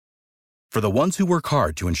For the ones who work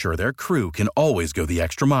hard to ensure their crew can always go the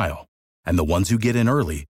extra mile, and the ones who get in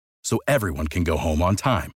early so everyone can go home on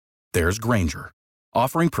time, there's Grainger,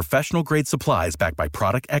 offering professional-grade supplies backed by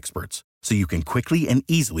product experts so you can quickly and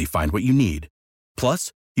easily find what you need.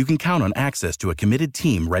 Plus, you can count on access to a committed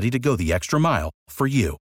team ready to go the extra mile for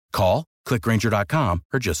you. Call, click Grainger.com,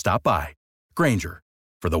 or just stop by. Grainger,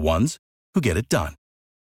 for the ones who get it done.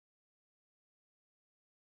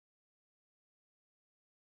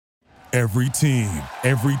 Every team,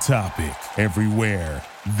 every topic, everywhere.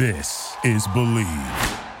 This is Believe.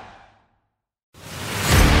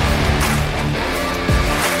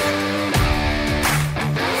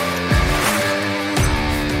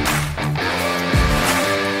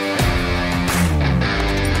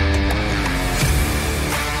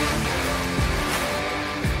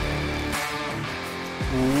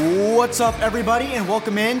 What's up, everybody, and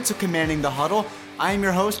welcome in to Commanding the Huddle. I am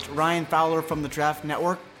your host, Ryan Fowler from the Draft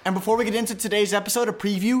Network. And before we get into today's episode, a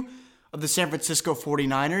preview of the San Francisco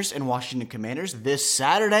 49ers and Washington Commanders this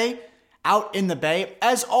Saturday out in the Bay.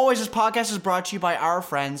 As always, this podcast is brought to you by our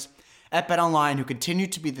friends at BetOnline, who continue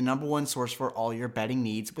to be the number one source for all your betting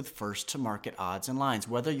needs with first-to-market odds and lines.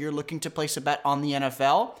 Whether you're looking to place a bet on the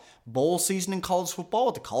NFL, bowl season in college football,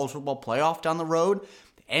 with the college football playoff down the road,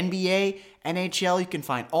 the NBA, NHL, you can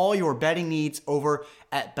find all your betting needs over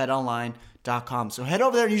at betonline.com. So head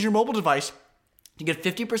over there and use your mobile device to get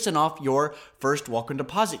 50% off your first welcome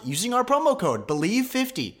deposit using our promo code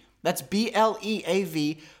BELIEVE50. That's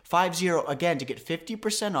BLEAV50. Again, to get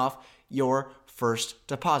 50% off your first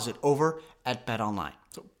deposit over at BetOnline.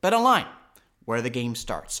 So BetOnline, where the game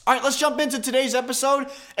starts. All right, let's jump into today's episode.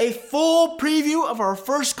 A full preview of our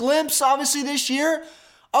first glimpse, obviously, this year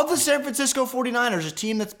of the San Francisco 49ers, a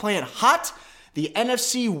team that's playing hot. The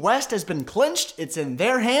NFC West has been clinched. It's in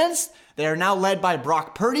their hands. They are now led by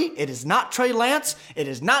Brock Purdy. It is not Trey Lance. It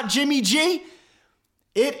is not Jimmy G.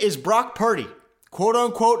 It is Brock Purdy,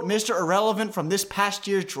 quote-unquote Mr. Irrelevant from this past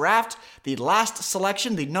year's draft. The last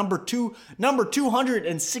selection, the number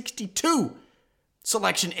 262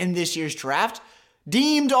 selection in this year's draft.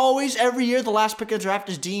 Deemed always, every year, the last pick of the draft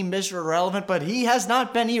is deemed Mr. Irrelevant, but he has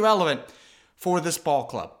not been irrelevant for this ball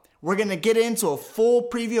club. We're going to get into a full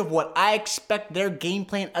preview of what I expect their game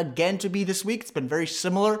plan again to be this week. It's been very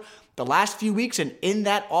similar the last few weeks, and in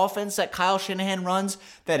that offense that Kyle Shanahan runs,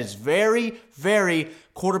 that is very, very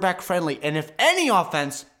quarterback friendly. And if any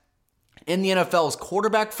offense in the NFL is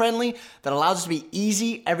quarterback friendly, that allows it to be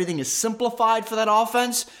easy, everything is simplified for that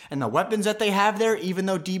offense, and the weapons that they have there, even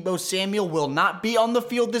though Deebo Samuel will not be on the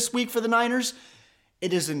field this week for the Niners,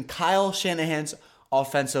 it is in Kyle Shanahan's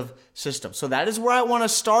offensive system. So that is where I want to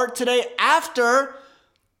start today after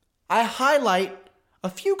I highlight a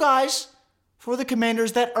few guys for the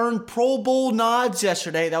Commanders that earned Pro Bowl nods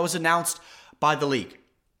yesterday. That was announced by the league.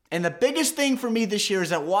 And the biggest thing for me this year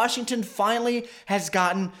is that Washington finally has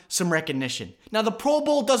gotten some recognition. Now, the Pro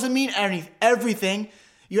Bowl doesn't mean everything.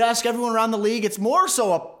 You ask everyone around the league, it's more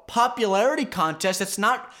so a popularity contest. It's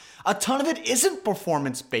not, a ton of it isn't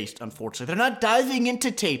performance-based, unfortunately. They're not diving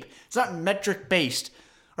into tape. It's not metric-based.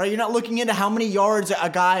 Right? You're not looking into how many yards a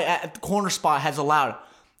guy at the corner spot has allowed.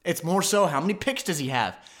 It's more so, how many picks does he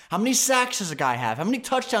have? How many sacks does a guy have? How many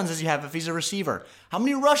touchdowns does he have if he's a receiver? How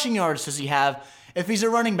many rushing yards does he have if he's a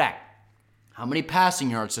running back? How many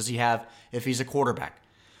passing yards does he have if he's a quarterback?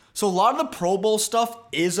 So a lot of the Pro Bowl stuff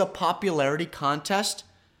is a popularity contest,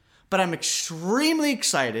 but I'm extremely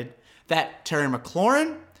excited that Terry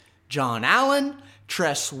McLaurin, John Allen,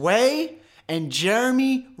 Tress Way, and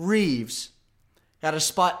Jeremy Reeves got a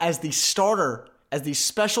spot as the starter, as the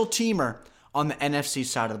special teamer on the NFC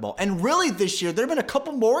side of the ball. And really this year, there have been a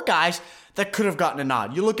couple more guys that could have gotten a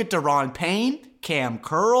nod. You look at Daron Payne, Cam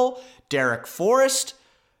Curl, Derek Forrest.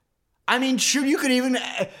 I mean, shoot, you could even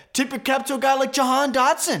tip your cap to a guy like Jahan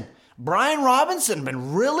Dotson. Brian Robinson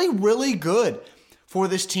been really, really good for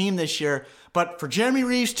this team this year. But for Jeremy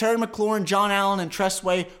Reeves, Terry McLaurin, John Allen, and Tress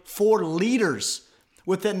Way, 4 leaders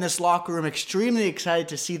within this locker room. Extremely excited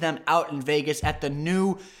to see them out in Vegas at the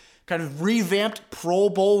new kind of revamped Pro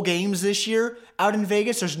Bowl games this year out in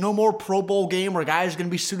Vegas. There's no more Pro Bowl game where guys are going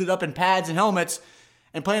to be suited up in pads and helmets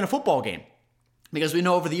and playing a football game, because we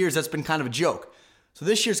know over the years that's been kind of a joke. So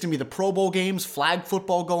this year it's going to be the Pro Bowl games, flag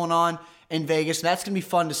football going on in Vegas. And that's going to be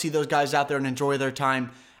fun to see those guys out there and enjoy their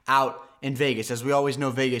time out in Vegas. As we always know,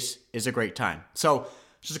 Vegas is a great time. So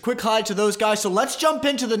just a quick highlight to those guys. So let's jump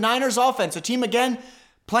into the Niners offense. A team, again,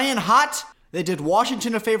 playing hot. They did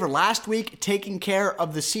Washington a favor last week, taking care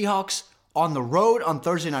of the Seahawks on the road on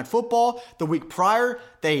Thursday Night Football. The week prior,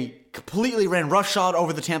 they completely ran roughshod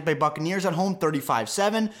over the Tampa Bay Buccaneers at home,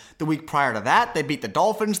 35-7. The week prior to that, they beat the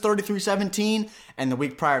Dolphins 33-17. And the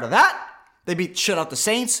week prior to that, They shut out the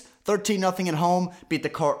Saints 13-0 at home, beat the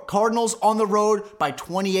Cardinals on the road by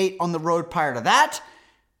 28 on the road prior to that.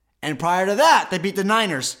 And prior to that, they beat the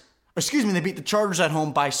they beat the Chargers at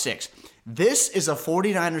home by 6. This is a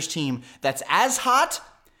 49ers team that's as hot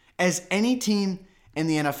as any team in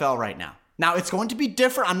the NFL right now. Now, it's going to be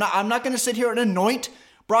different. I'm not going to sit here and anoint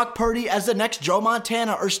Brock Purdy as the next Joe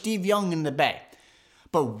Montana or Steve Young in the Bay.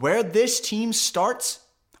 But where this team starts,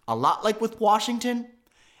 a lot like with Washington,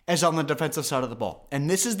 is on the defensive side of the ball. And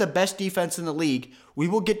this is the best defense in the league. We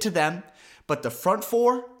will get to them. But the front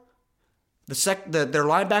four, their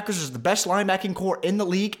linebackers is the best linebacking core in the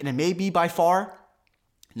league, and it may be by far.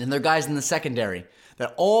 And then their guys in the secondary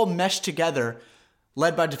that all mesh together,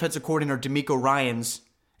 led by defensive coordinator DeMeco Ryans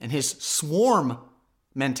and his swarm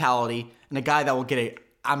mentality, and a guy that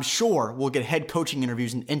I'm sure will get head coaching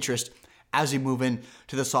interviews and interest as we move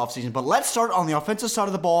into this offseason. But let's start on the offensive side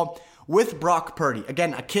of the ball with Brock Purdy.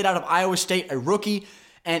 Again, a kid out of Iowa State, a rookie,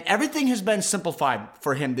 and everything has been simplified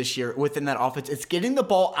for him this year within that offense. It's getting the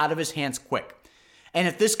ball out of his hands quick. And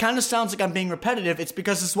if this kind of sounds like I'm being repetitive, it's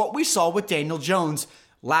because it's what we saw with Daniel Jones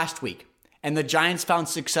last week. And the Giants found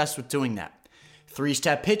success with doing that.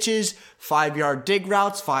 3-step pitches, 5-yard dig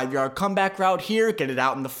routes, 5-yard comeback route here, get it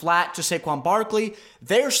out in the flat to Saquon Barkley.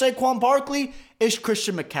 Their Saquon Barkley is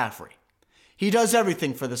Christian McCaffrey. He does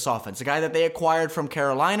everything for this offense. A guy that they acquired from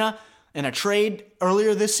Carolina in a trade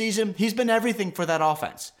earlier this season. He's been everything for that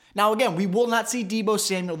offense. Now again, we will not see Deebo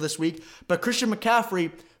Samuel this week, but Christian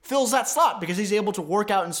McCaffrey fills that slot because he's able to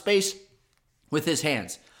work out in space with his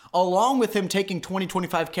hands, along with him taking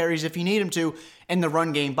 20-25 carries if you need him to in the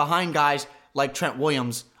run game behind guys like Trent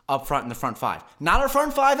Williams up front in the front five. Not a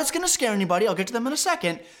front five that's going to scare anybody. I'll get to them in a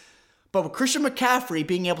second. But with Christian McCaffrey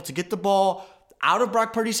being able to get the ball out of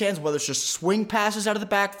Brock Purdy's hands, whether it's just swing passes out of the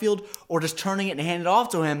backfield or just turning it and handing it off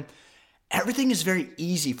to him, everything is very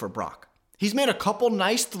easy for Brock. He's made a couple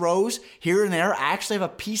nice throws here and there. I actually have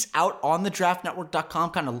a piece out on the draftnetwork.com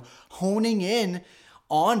kind of honing in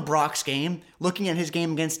on Brock's game, looking at his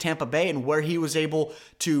game against Tampa Bay and where he was able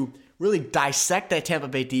to really dissect that Tampa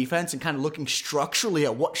Bay defense and kind of looking structurally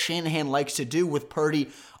at what Shanahan likes to do with Purdy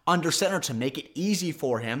under center to make it easy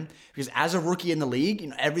for him. Because as a rookie in the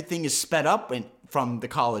league, everything is sped up from the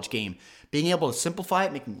college game. Being able to simplify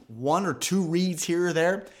it, making 1 or 2 reads here or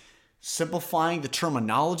there, simplifying the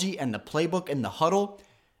terminology and the playbook and the huddle,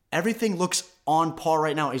 everything looks on par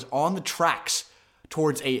right now, is on the tracks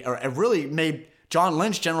towards a really made John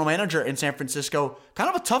Lynch, general manager in San Francisco, kind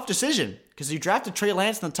of a tough decision because you drafted Trey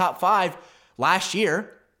Lance in the top 5 last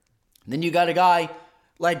year. And then you got a guy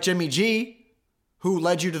like Jimmy G who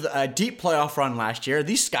led you to a deep playoff run last year.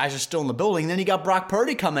 These guys are still in the building. And then you got Brock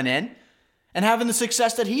Purdy coming in and having the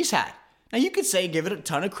success that he's had. Now you could say give it a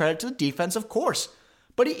ton of credit to the defense, of course,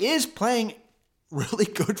 but he is playing really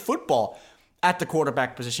good football at the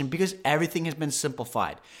quarterback position because everything has been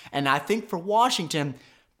simplified. And I think for Washington,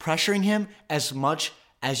 pressuring him as much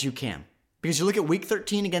as you can. Because you look at week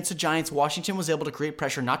 13 against the Giants, Washington was able to create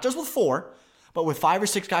pressure not just with 4, but with 5 or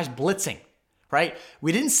 6 guys blitzing, right?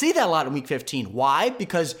 We didn't see that a lot in week 15. Why?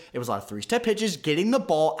 Because it was a lot of 3-step pitches, getting the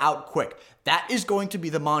ball out quick. That is going to be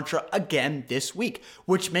the mantra again this week,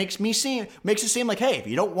 which makes it seem like, hey, if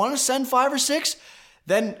you don't want to send 5 or 6,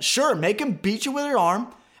 then sure, make him beat you with your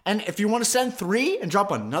arm. And if you want to send 3 and drop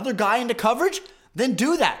another guy into coverage, then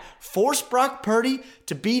do that. Force Brock Purdy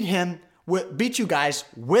to beat you guys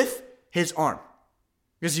with his arm.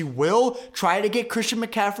 Because he will try to get Christian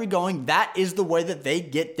McCaffrey going. That is the way that they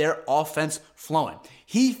get their offense flowing.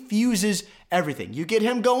 He fuses everything. You get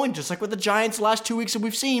him going, just like with the Giants the last 2 weeks that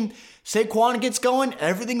we've seen. Saquon gets going,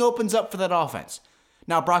 everything opens up for that offense.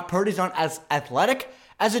 Now, Brock Purdy's not as athletic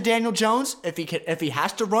as a Daniel Jones. If he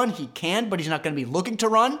has to run, he can, but he's not going to be looking to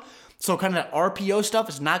run. So kind of that RPO stuff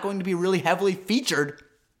is not going to be really heavily featured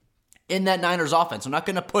in that Niners offense. I'm not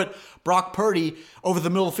going to put Brock Purdy over the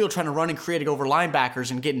middle of the field trying to run and creating over linebackers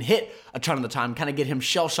and getting hit a ton of the time, kind of get him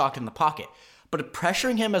shell-shocked in the pocket. But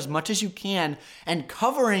pressuring him as much as you can and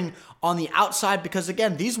covering on the outside because,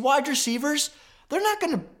 again, these wide receivers,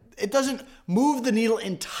 it doesn't move the needle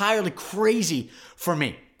entirely crazy for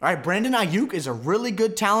me. All right, Brandon Ayuk is a really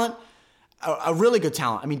good talent. A really good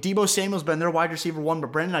talent. I mean, Deebo Samuel's been their wide receiver 1,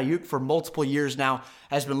 but Brandon Ayuk for multiple years now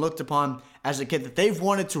has been looked upon as a kid that they've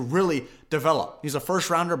wanted to really develop. He's a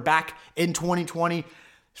first-rounder back in 2020.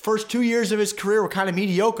 First 2 years of his career were kind of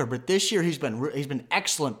mediocre, but this year he's been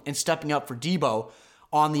excellent in stepping up for Deebo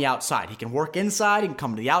on the outside. He can work inside, he can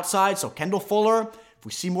come to the outside. So Kendall Fuller, if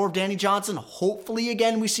we see more of Danny Johnson, hopefully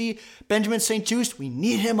again we see Benjamin St-Juste. We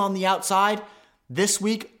need him on the outside this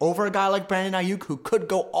week over a guy like Brandon Ayuk who could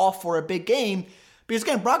go off for a big game. Because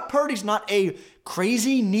again, Brock Purdy's not a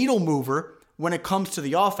crazy needle mover when it comes to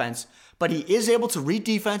the offense, but he is able to read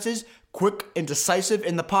defenses, quick and decisive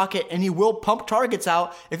in the pocket, and he will pump targets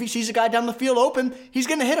out. If he sees a guy down the field open, he's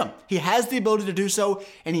going to hit him. He has the ability to do so,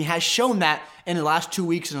 and he has shown that in the last 2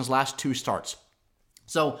 weeks in his last 2 starts.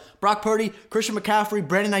 So Brock Purdy, Christian McCaffrey,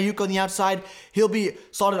 Brandon Ayuk on the outside. He'll be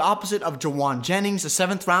slotted opposite of Jawan Jennings, a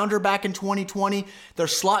 7th rounder back in 2020. Their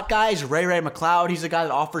slot guy is Ray McCloud. He's a guy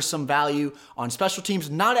that offers some value on special teams.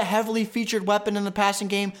 Not a heavily featured weapon in the passing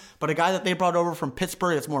game, but a guy that they brought over from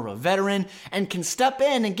Pittsburgh that's more of a veteran and can step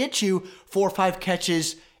in and get you 4 or 5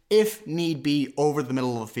 catches if need be over the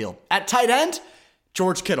middle of the field. At tight end,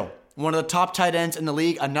 George Kittle. One of the top tight ends in the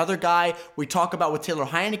league. Another guy we talk about with Taylor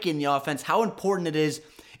Heineke in the offense, how important it is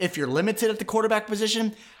if you're limited at the quarterback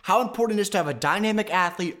position, how important it is to have a dynamic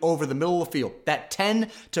athlete over the middle of the field, that 10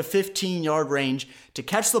 to 15 yard range to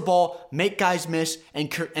catch the ball, make guys miss, and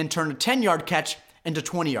turn a 10-yard catch into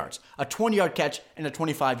 20 yards, a 20-yard catch into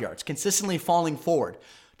 25 yards, consistently falling forward.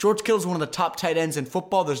 George Kittle is one of the top tight ends in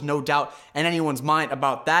football. There's no doubt in anyone's mind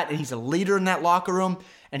about that, and he's a leader in that locker room,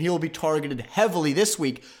 and he will be targeted heavily this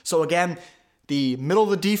week. So again, the middle of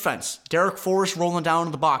the defense, Derek Forrest rolling down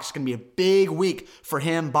in the box, is going to be a big week for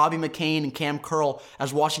him, Bobby McCain, and Cam Curl,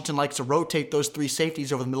 as Washington likes to rotate those 3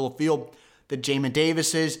 safeties over the middle of the field. The Jamin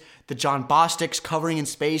Davises, the John Bostics covering in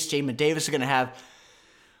space. Jamin Davis is going to have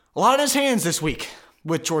a lot in his hands this week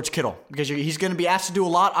with George Kittle, because he's going to be asked to do a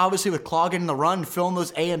lot, obviously, with clogging the run, filling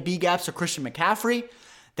those A and B gaps to Christian McCaffrey.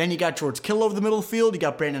 Then you got George Kittle over the middle of the field. You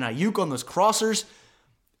got Brandon Ayuk on those crossers.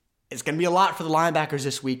 It's going to be a lot for the linebackers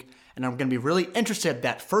this week, and I'm going to be really interested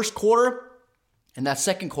that first quarter and that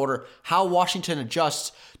second quarter, how Washington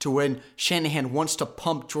adjusts to when Shanahan wants to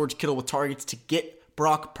pump George Kittle with targets to get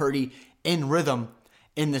Brock Purdy in rhythm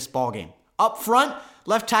in this ballgame. Up front,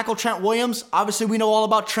 left tackle Trent Williams. Obviously, we know all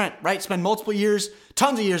about Trent, right? Spent multiple years,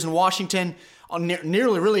 tons of years in Washington,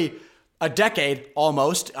 nearly really a decade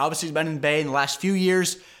almost. Obviously, he's been in Bay in the last few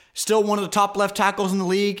years. Still one of the top left tackles in the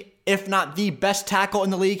league, if not the best tackle in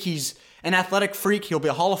the league. He's an athletic freak. He'll be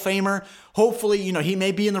a Hall of Famer. Hopefully, he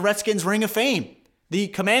may be in the Redskins Ring of Fame, the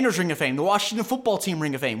Commanders Ring of Fame, the Washington Football Team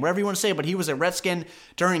Ring of Fame, whatever you want to say, but he was a Redskin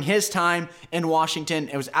during his time in Washington.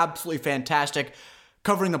 It was absolutely fantastic,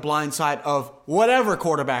 covering the blind side of whatever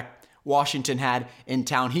quarterback Washington had in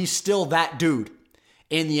town. He's still that dude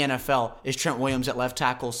in the NFL, is Trent Williams at left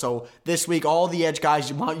tackle. So this week, all the edge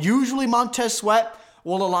guys, usually Montez Sweat,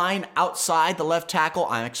 will align outside the left tackle.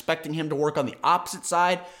 I'm expecting him to work on the opposite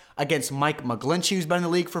side against Mike McGlinchey, who's been in the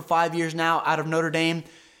league for 5 years now out of Notre Dame.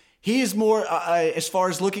 He is more, as far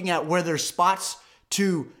as looking at where there's spots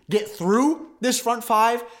to get through this front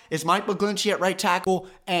 5, is Mike McGlinchey at right tackle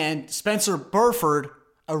and Spencer Burford,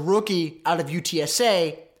 a rookie out of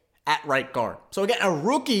UTSA, at right guard. So again, a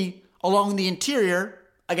rookie along the interior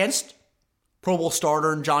against Pro Bowl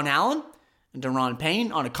starter John Allen and Deron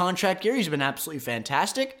Payne on a contract year. He's been absolutely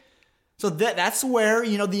fantastic. So that's where,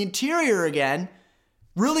 the interior again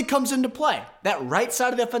really comes into play. That right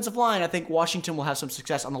side of the offensive line, I think Washington will have some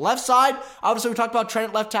success. On the left side, obviously we talked about Trent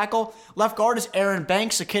at left tackle. Left guard is Aaron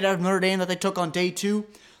Banks, a kid out of Notre Dame that they took on day 2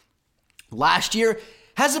 last year.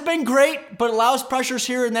 Hasn't been great, but allows pressures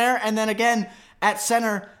here and there. And then again, at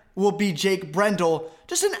center will be Jake Brendel.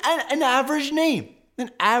 Just an average name,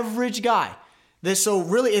 an average guy. So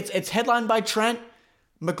really, it's headlined by Trent.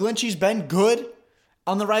 McGlinchey's been good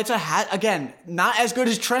on the right side. Again, not as good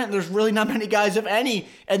as Trent. There's really not many guys, if any,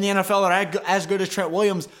 in the NFL that are as good as Trent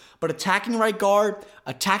Williams. But attacking right guard,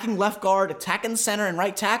 attacking left guard, attacking center and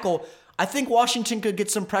right tackle, I think Washington could get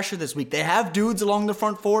some pressure this week. They have dudes along the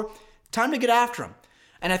front 4. Time to get after them.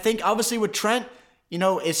 And I think, obviously, with Trent,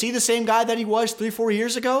 is he the same guy that he was 3-4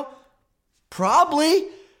 years ago? Probably.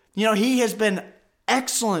 He has been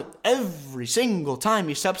excellent every single time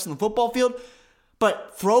he steps in the football field,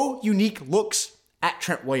 but throw unique looks at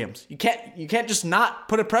Trent Williams. You can't just not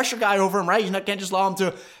put a pressure guy over him, right? You can't just allow him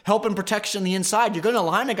to help in protection on the inside. You're going to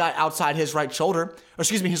line a guy outside his right shoulder,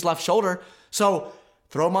 his left shoulder. So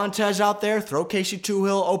throw Montez out there, throw Casey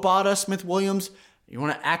Tuhill, Obata, Smith Williams. You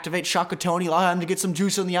want to activate Shaka Toney, allow him to get some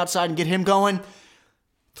juice on the outside and get him going.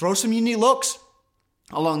 Throw some unique looks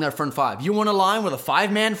along that front 5. You want to line with a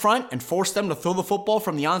 5-man front and force them to throw the football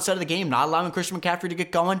from the onset of the game, not allowing Christian McCaffrey to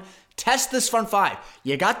get going. Test this front 5.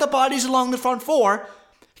 You got the bodies along the front 4.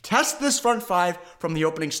 Test this front 5 from the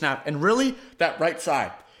opening snap. And really, that right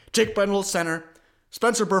side. Jake Brendel center,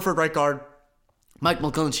 Spencer Burford right guard, Mike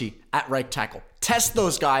McGlinchey at right tackle. Test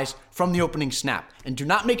those guys from the opening snap. And do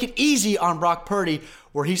not make it easy on Brock Purdy,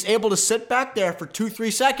 where he's able to sit back there for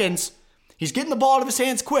 2-3 seconds. He's getting the ball out of his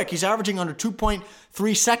hands quick. He's averaging under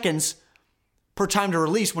 2.3 seconds per time to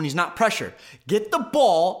release when he's not pressured. Get the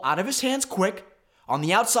ball out of his hands quick On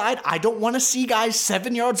the outside, I don't want to see guys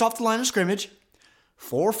 7 yards off the line of scrimmage,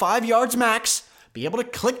 4 or 5 yards max, be able to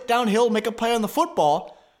click downhill, make a play on the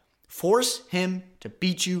football. Force him to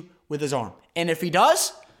beat you with his arm. And if he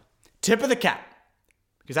does, tip of the cap.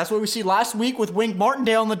 Because that's what we see last week with Wink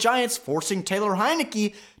Martindale and the Giants, forcing Taylor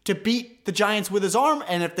Heinicke to beat the Giants with his arm.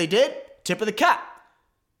 And if they did, tip of the cap.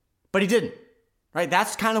 But he didn't. Right?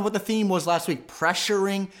 That's kind of what the theme was last week,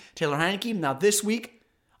 pressuring Taylor Heinicke. Now this week,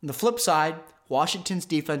 on the flip side, Washington's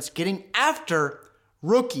defense getting after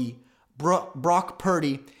rookie Brock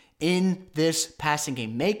Purdy in this passing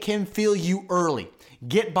game. Make him feel you early.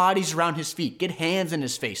 Get bodies around his feet. Get hands in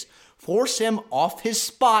his face. Force him off his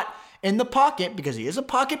spot in the pocket because he is a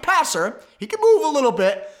pocket passer. He can move a little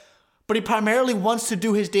bit, but he primarily wants to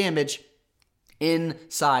do his damage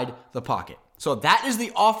inside the pocket. So that is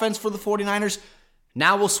the offense for the 49ers.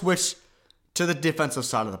 Now we'll switch to the defensive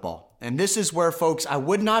side of the ball. And this is where, folks, I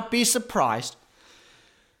would not be surprised.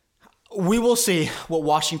 We will see what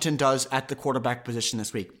Washington does at the quarterback position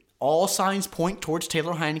this week. All signs point towards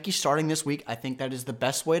Taylor Heinicke starting this week. I think that is the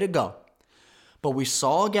best way to go. But we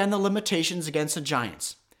saw again the limitations against the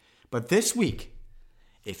Giants. But this week,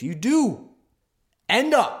 if you do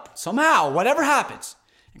end up, somehow, whatever happens,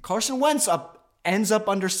 and Carson Wentz ends up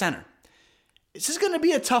under center, this is going to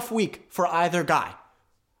be a tough week for either guy.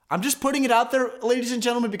 I'm just putting it out there, ladies and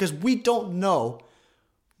gentlemen, because we don't know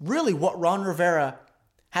really what Ron Rivera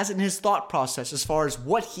has in his thought process as far as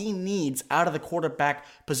what he needs out of the quarterback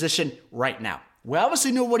position right now. We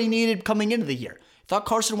obviously knew what he needed coming into the year. Thought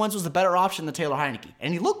Carson Wentz was the better option than Taylor Heinicke.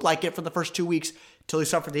 And he looked like it for the first 2 weeks until he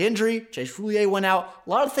suffered the injury. Chase Foulier went out. A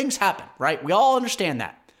lot of things happened, right? We all understand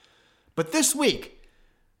that. But this week,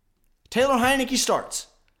 Taylor Heinicke starts.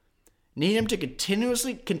 Need him to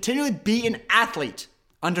continually be an athlete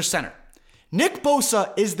under center. Nick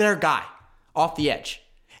Bosa is their guy off the edge.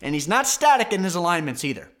 And he's not static in his alignments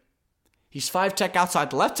either. He's 5 tech outside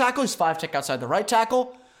the left tackle. He's 5 tech outside the right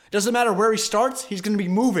tackle. Doesn't matter where he starts, he's going to be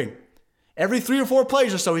moving. Every 3 or 4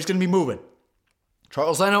 plays or so, he's going to be moving.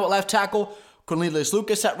 Charles Leno at left tackle. Cornelius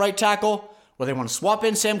Lucas at right tackle. Where they want to swap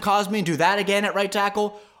in Sam Cosmi and do that again at right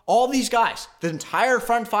tackle. All these guys. The entire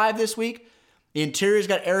front 5 this week. The interior's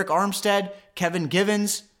got Eric Armstead, Kevin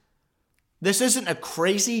Givens. This isn't a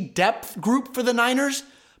crazy depth group for the Niners.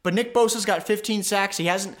 But Nick Bosa's got 15 sacks.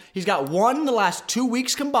 He's got 1 in the last 2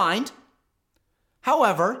 weeks combined.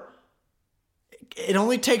 However, it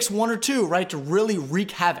only takes 1 or 2, right, to really wreak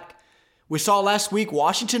havoc. We saw last week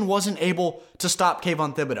Washington wasn't able to stop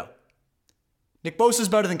Kayvon Thibodeau. Nick Bosa's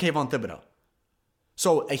better than Kayvon Thibodeau.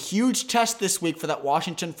 So a huge test this week for that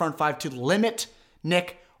Washington front 5 to limit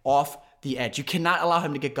Nick off the edge. You cannot allow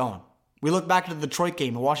him to get going. We look back to the Detroit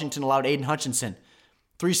game, and Washington allowed Aiden Hutchinson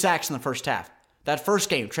 3 sacks in the first half. That first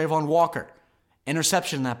game, Trayvon Walker,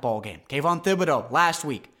 interception in that ball game. Kayvon Thibodeau last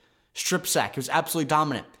week, strip sack. He was absolutely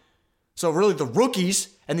dominant. So really the rookies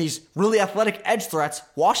and these really athletic edge threats,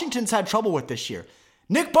 Washington's had trouble with this year.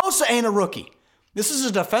 Nick Bosa ain't a rookie. This is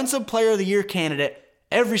a defensive player of the year candidate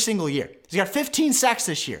every single year. He's got 15 sacks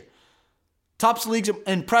this year. Tops the league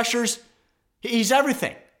in pressures. He's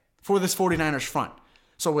everything for this 49ers front.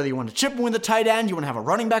 So whether you want to chip him with the tight end, you want to have a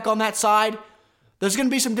running back on that side, there's going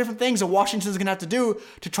to be some different things that Washington's going to have to do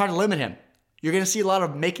to try to limit him. You're going to see a lot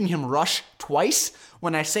of making him rush twice.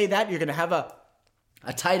 When I say that, you're going to have a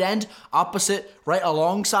tight end opposite, right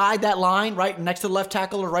alongside that line, right next to the left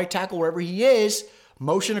tackle or right tackle, wherever he is,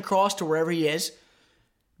 motion across to wherever he is.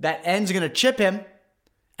 That end's going to chip him,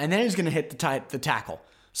 and then he's going to hit the tackle.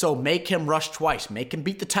 So make him rush twice. Make him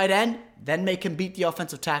beat the tight end, then make him beat the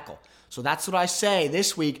offensive tackle. So that's what I say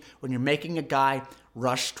this week when you're making a guy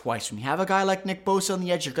rush twice. When you have a guy like Nick Bosa on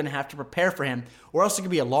the edge, you're going to have to prepare for him, or else it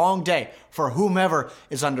could be a long day for whomever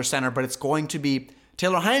is under center, but it's going to be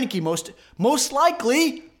Taylor Heinicke most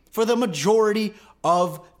likely for the majority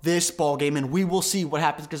of this ball game, and we will see what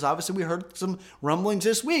happens, because obviously we heard some rumblings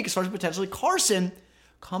this week as far as potentially Carson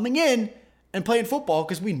coming in and playing football,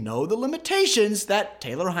 because we know the limitations that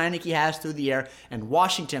Taylor Heinicke has through the air. And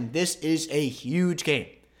Washington, this is a huge game.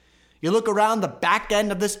 You look around the back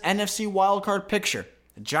end of this NFC wildcard picture.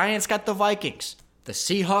 The Giants got the Vikings. The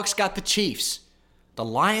Seahawks got the Chiefs. The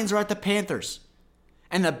Lions are at the Panthers.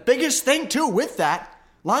 And the biggest thing, too, with that,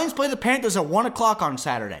 Lions play the Panthers at 1 o'clock on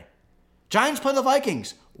Saturday. Giants play the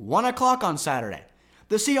Vikings, 1 o'clock on Saturday.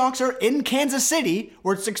 The Seahawks are in Kansas City,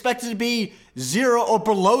 where it's expected to be 0 or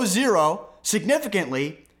below 0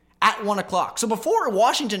 significantly at 1 o'clock. So before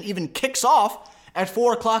Washington even kicks off at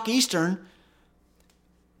 4 o'clock Eastern,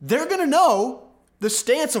 they're going to know the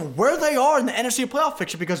stance of where they are in the NFC playoff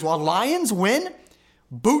picture, because while Lions win,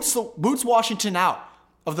 boots Washington out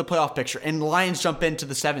of the playoff picture, and the Lions jump into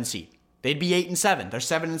the 7 seed. They'd be 8-7. They're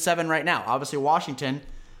 7-7 right now. Obviously, Washington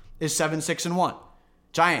is 7-6-1.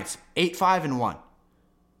 Giants 8-5-1.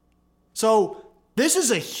 So this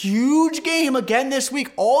is a huge game again this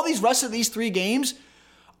week. All these rest of these 3 games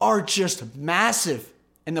are just massive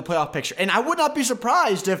in the playoff picture. And I would not be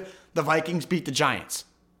surprised if the Vikings beat the Giants,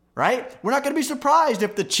 right? We're not going to be surprised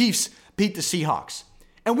if the Chiefs beat the Seahawks.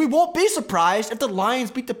 And we won't be surprised if the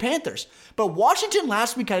Lions beat the Panthers. But Washington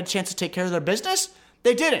last week had a chance to take care of their business.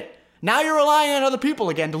 They didn't. Now you're relying on other people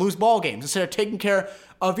again to lose ball games instead of taking care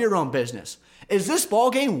of your own business. Is this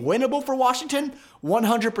ball game winnable for Washington?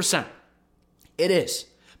 100%. It is.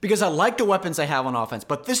 Because I like the weapons they have on offense.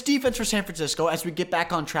 But this defense for San Francisco, as we get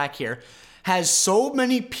back on track here, has so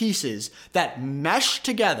many pieces that mesh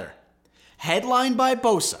together. Headlined by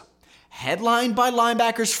Bosa. Headlined by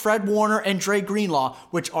linebackers Fred Warner and Dre Greenlaw,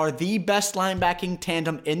 which are the best linebacking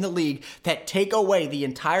tandem in the league that take away the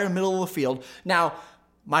entire middle of the field. Now,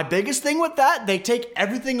 my biggest thing with that, they take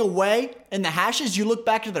everything away in the hashes. You look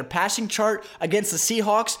back at their passing chart against the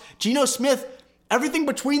Seahawks. Geno Smith, everything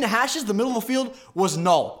between the hashes, the middle of the field, was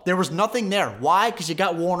null. There was nothing there. Why? Because you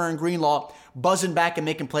got Warner and Greenlaw buzzing back and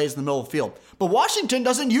making plays in the middle of the field. But Washington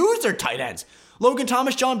doesn't use their tight ends. Logan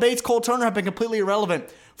Thomas, John Bates, Cole Turner have been completely irrelevant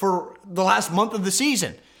for the last month of the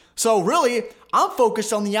season. So really, I'm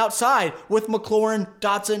focused on the outside with McLaurin,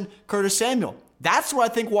 Dotson, Curtis Samuel. That's where I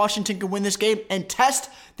think Washington can win this game and test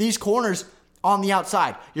these corners on the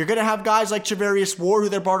outside. You're going to have guys like Charvarius Ward, who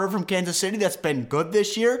they brought over from Kansas City, that's been good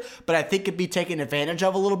this year, but I think could be taken advantage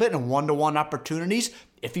of a little bit in one-to-one opportunities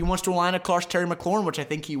if he wants to align across Terry McLaurin, which I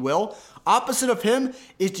think he will. Opposite of him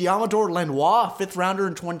is Diamador Lenoir, a 5th rounder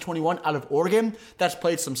in 2021 out of Oregon. That's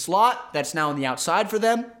played some slot. That's now on the outside for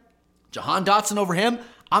them. Jahan Dotson over him.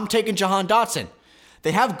 I'm taking Jahan Dotson.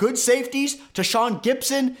 They have good safeties. Tashawn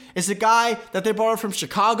Gibson is the guy that they brought from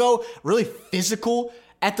Chicago, really physical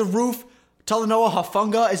at the roof. Talanoa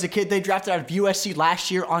Hufanga is a kid they drafted out of USC last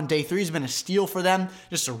year on day 3. He's been a steal for them.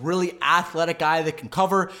 Just a really athletic guy that can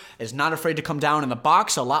cover, is not afraid to come down in the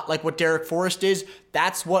box, a lot like what Derek Forrest is.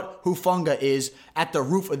 That's what Hufanga is at the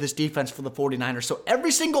roof of this defense for the 49ers. So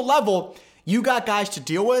every single level, you got guys to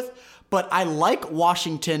deal with, but I like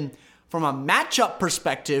Washington from a matchup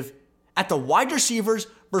perspective at the wide receivers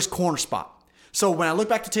versus corner spot. So when I look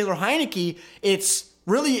back to Taylor Heinicke, it's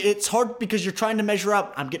hard because you're trying to measure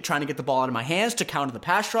up. I'm trying to get the ball out of my hands to counter the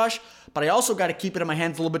pass rush, but I also got to keep it in my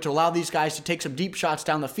hands a little bit to allow these guys to take some deep shots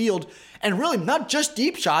down the field. And really, not just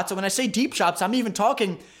deep shots. And when I say deep shots, I'm even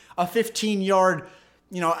talking a 15-yard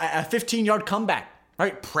comeback,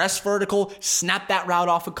 right? Press vertical, snap that route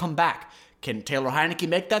off and come back. Can Taylor Heinicke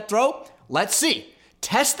make that throw? Let's see.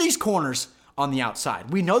 Test these corners on the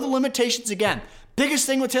outside. We know the limitations again. Biggest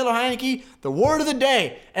thing with Taylor Heinicke, the word of the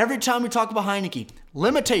day, every time we talk about Heinicke,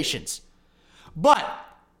 limitations. But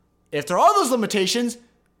if there are those limitations,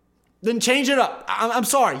 then change it up. I'm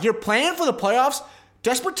sorry, you're playing for the playoffs.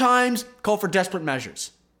 Desperate times call for desperate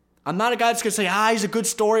measures. I'm not a guy that's going to say, he's a good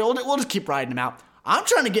story. We'll just keep riding him out. I'm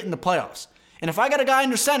trying to get in the playoffs. And if I got a guy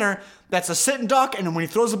under center that's a sit and duck, and when he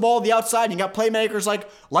throws the ball to the outside, and you got playmakers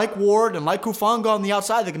like Ward and like Hufanga on the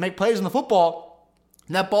outside that can make plays in the football,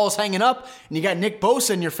 and that ball's hanging up, and you got Nick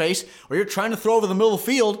Bosa in your face, or you're trying to throw over the middle of the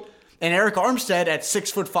field, and Eric Armstead at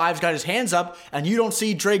 6'5" got his hands up, and you don't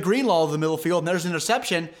see Dre Greenlaw over the middle of the field, and there's an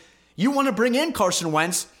interception, you want to bring in Carson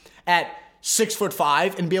Wentz at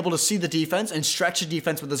 6'5" and be able to see the defense and stretch the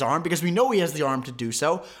defense with his arm, because we know he has the arm to do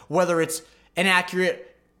so, whether it's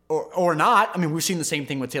inaccurate or not. I mean, we've seen the same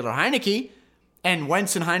thing with Taylor Heinicke, and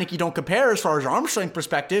Wentz and Heinicke don't compare as far as arm strength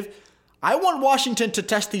perspective. I want Washington to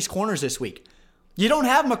test these corners this week. You don't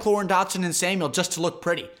have McLaurin, Dotson, and Samuel just to look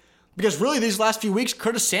pretty. Because really, these last few weeks,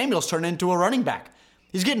 Curtis Samuel's turned into a running back.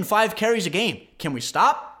 He's getting 5 carries a game. Can we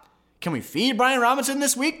stop? Can we feed Brian Robinson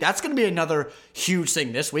this week? That's going to be another huge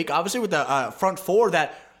thing this week. Obviously, with the front four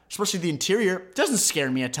that, especially the interior, doesn't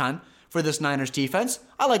scare me a ton for this Niners defense.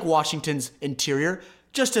 I like Washington's interior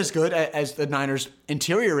just as good as the Niners'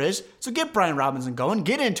 interior is. So get Brian Robinson going.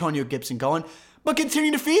 Get Antonio Gibson going. But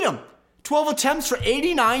continue to feed him. 12 attempts for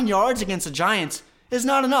 89 yards against the Giants is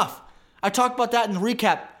not enough. I talked about that in the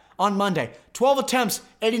recap on Monday. 12 attempts,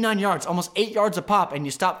 89 yards, almost 8 yards a pop, and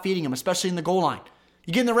you stop feeding him, especially in the goal line.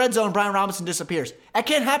 You get in the red zone, Brian Robinson disappears. That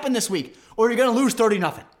can't happen this week, or you're going to lose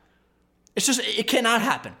 30-0. It cannot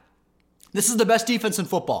happen. This is the best defense in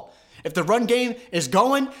football. If the run game is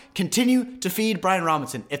going, continue to feed Brian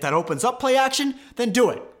Robinson. If that opens up play action, then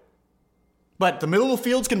do it. But the middle of the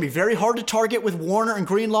field is going to be very hard to target with Warner and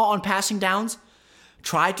Greenlaw on passing downs.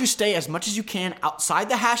 Try to stay as much as you can outside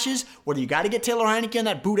the hashes, whether you got to get Taylor Heinicke on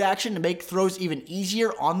that boot action to make throws even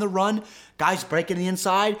easier on the run. Guys breaking the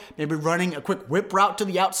inside, maybe running a quick whip route to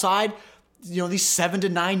the outside. these 7 to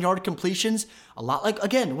 9 yard completions, a lot like,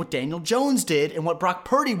 again, what Daniel Jones did and what Brock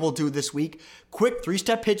Purdy will do this week. Quick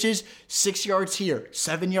 3-step pitches, 6 yards here,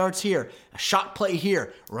 7 yards here, a shot play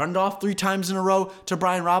here, run it off 3 times in a row to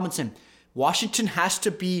Brian Robinson. Washington has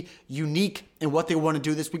to be unique in what they want to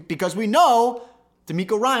do this week because we know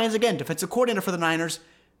DeMeco Ryans, again, defensive coordinator for the Niners,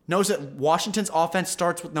 knows that Washington's offense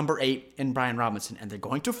starts with number 8 in Brian Robinson, and they're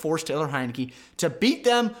going to force Taylor Heinicke to beat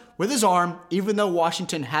them with his arm, even though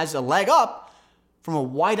Washington has a leg up from a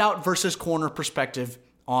wideout versus corner perspective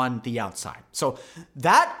on the outside. So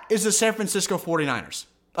that is the San Francisco 49ers.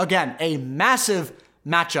 Again, a massive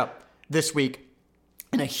matchup this week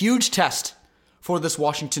and a huge test for this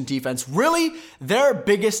Washington defense. Really, their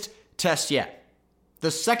biggest test yet.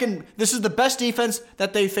 This is the best defense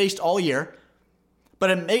that they faced all year.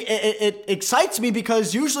 But it excites me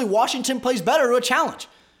because usually Washington plays better to a challenge.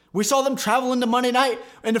 We saw them travel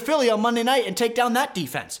into Philly on Monday night and take down that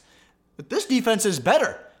defense. But this defense is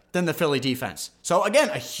better than the Philly defense. So again,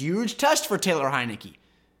 a huge test for Taylor Heinicke.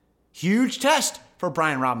 Huge test for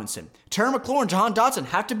Brian Robinson. Terry McLaurin, Jahan Dotson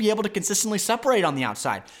have to be able to consistently separate on the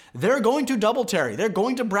outside. They're going to double Terry. They're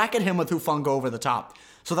going to bracket him with Hufanga over the top.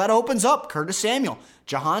 So that opens up Curtis Samuel,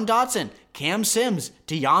 Jahan Dotson, Cam Sims,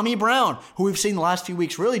 De'Ami Brown, who we've seen the last few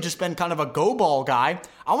weeks really just been kind of a go ball guy.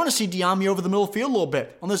 I want to see De'Ami over the middle field a little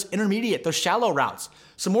bit on those intermediate, those shallow routes.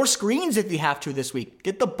 Some more screens if you have to this week.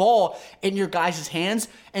 Get the ball in your guys' hands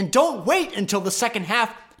and don't wait until the second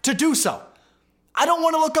half to do so. I don't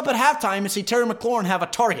want to look up at halftime and see Terry McLaurin have a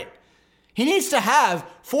target. He needs to have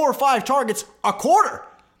 4 or 5 targets a quarter.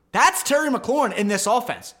 That's Terry McLaurin in this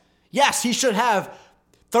offense. Yes, he should have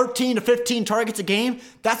 13 to 15 targets a game.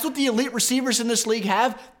 That's what the elite receivers in this league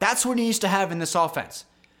have. That's what he needs to have in this offense.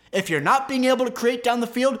 If you're not being able to create down the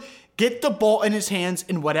field, get the ball in his hands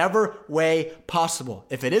in whatever way possible.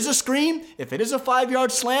 If it is a screen, if it is a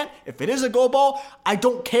 5-yard slant, if it is a go ball, I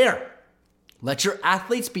don't care. Let your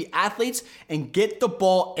athletes be athletes and get the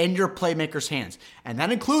ball in your playmakers' hands. And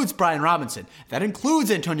that includes Brian Robinson. That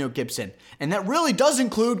includes Antonio Gibson. And that really does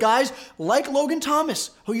include guys like Logan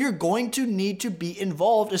Thomas, who you're going to need to be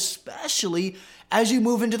involved, especially as you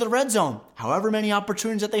move into the red zone. However many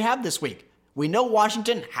opportunities that they have this week. We know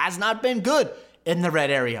Washington has not been good in the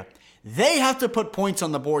red area. They have to put points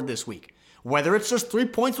on the board this week. Whether it's just 3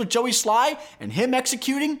 points with Joey Sly and him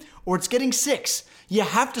executing, or it's getting 6. You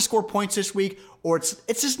have to score points this week, or it's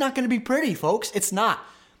just not going to be pretty, folks. It's not.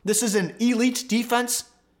 This is an elite defense,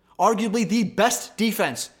 arguably the best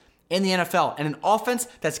defense in the NFL, and an offense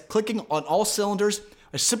that's clicking on all cylinders,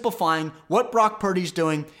 simplifying what Brock Purdy's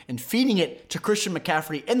doing and feeding it to Christian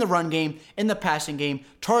McCaffrey in the run game, in the passing game,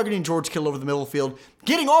 targeting George Kittle over the middle of the field,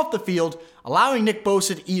 getting off the field, allowing Nick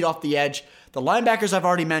Bosa to eat off the edge. The linebackers I've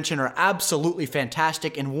already mentioned are absolutely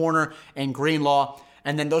fantastic in Warner and Greenlaw.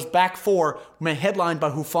 And then those back 4, headlined by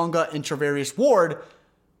Hufanga and Travarius Ward,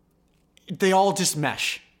 they all just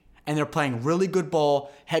mesh. And they're playing really good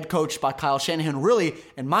ball, head coached by Kyle Shanahan. Really,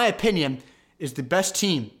 in my opinion, is the best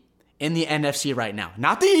team in the NFC right now.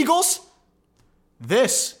 Not the Eagles.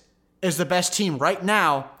 This is the best team right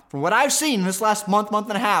now. From what I've seen in this last month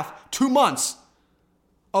and a half, 2 months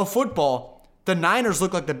of football, the Niners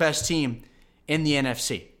look like the best team in the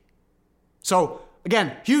NFC. So,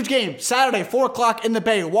 again, huge game. Saturday, 4 o'clock in the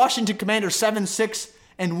Bay. Washington Commanders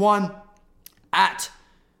 7-6-1 at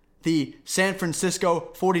the San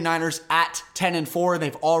Francisco 49ers at 10-4.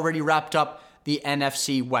 They've already wrapped up the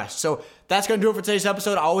NFC West. So that's going to do it for today's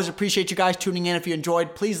episode. I always appreciate you guys tuning in. If you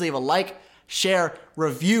enjoyed, please leave a like, share,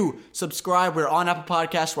 review, subscribe. We're on Apple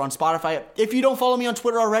Podcasts. We're on Spotify. If you don't follow me on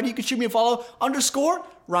Twitter already, you can shoot me a follow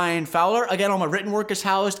 _Ryan Fowler. Again, all my written work is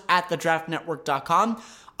housed at thedraftnetwork.com.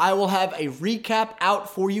 I will have a recap out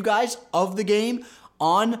for you guys of the game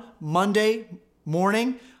on Monday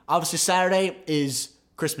morning. Obviously, Saturday is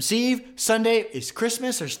Christmas Eve. Sunday is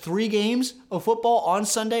Christmas. There's 3 games of football on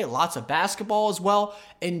Sunday. Lots of basketball as well.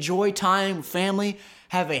 Enjoy time with family.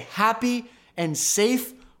 Have a happy and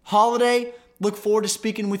safe holiday. Look forward to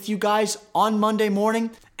speaking with you guys on Monday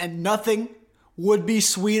morning. And nothing would be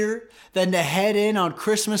sweeter than to head in on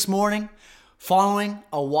Christmas morning following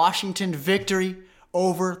a Washington victory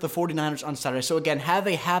over the 49ers on Saturday. So again, have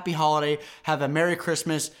a happy holiday. Have a Merry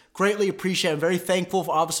Christmas. Greatly appreciate it. I'm very thankful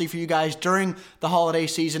obviously for you guys during the holiday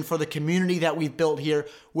season, for the community that we've built here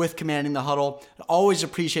with Commanding the Huddle. I always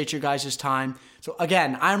appreciate your guys' time. So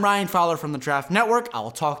again, I'm Ryan Fowler from the Draft Network. I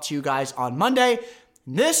will talk to you guys on Monday.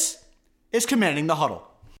 This is Commanding the Huddle.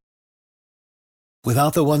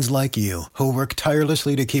 Without the ones like you, who work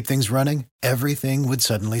tirelessly to keep things running, everything would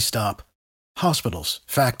suddenly stop. Hospitals,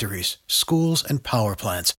 factories, schools, and power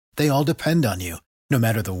plants, they all depend on you. No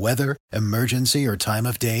matter the weather, emergency, or time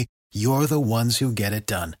of day, you're the ones who get it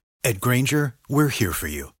done. At Grainger, we're here for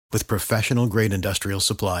you with professional-grade industrial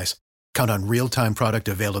supplies. Count on real-time product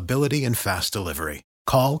availability and fast delivery.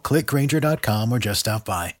 Call, click Grainger.com, or just stop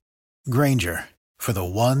by. Grainger, for the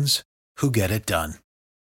ones who get it done.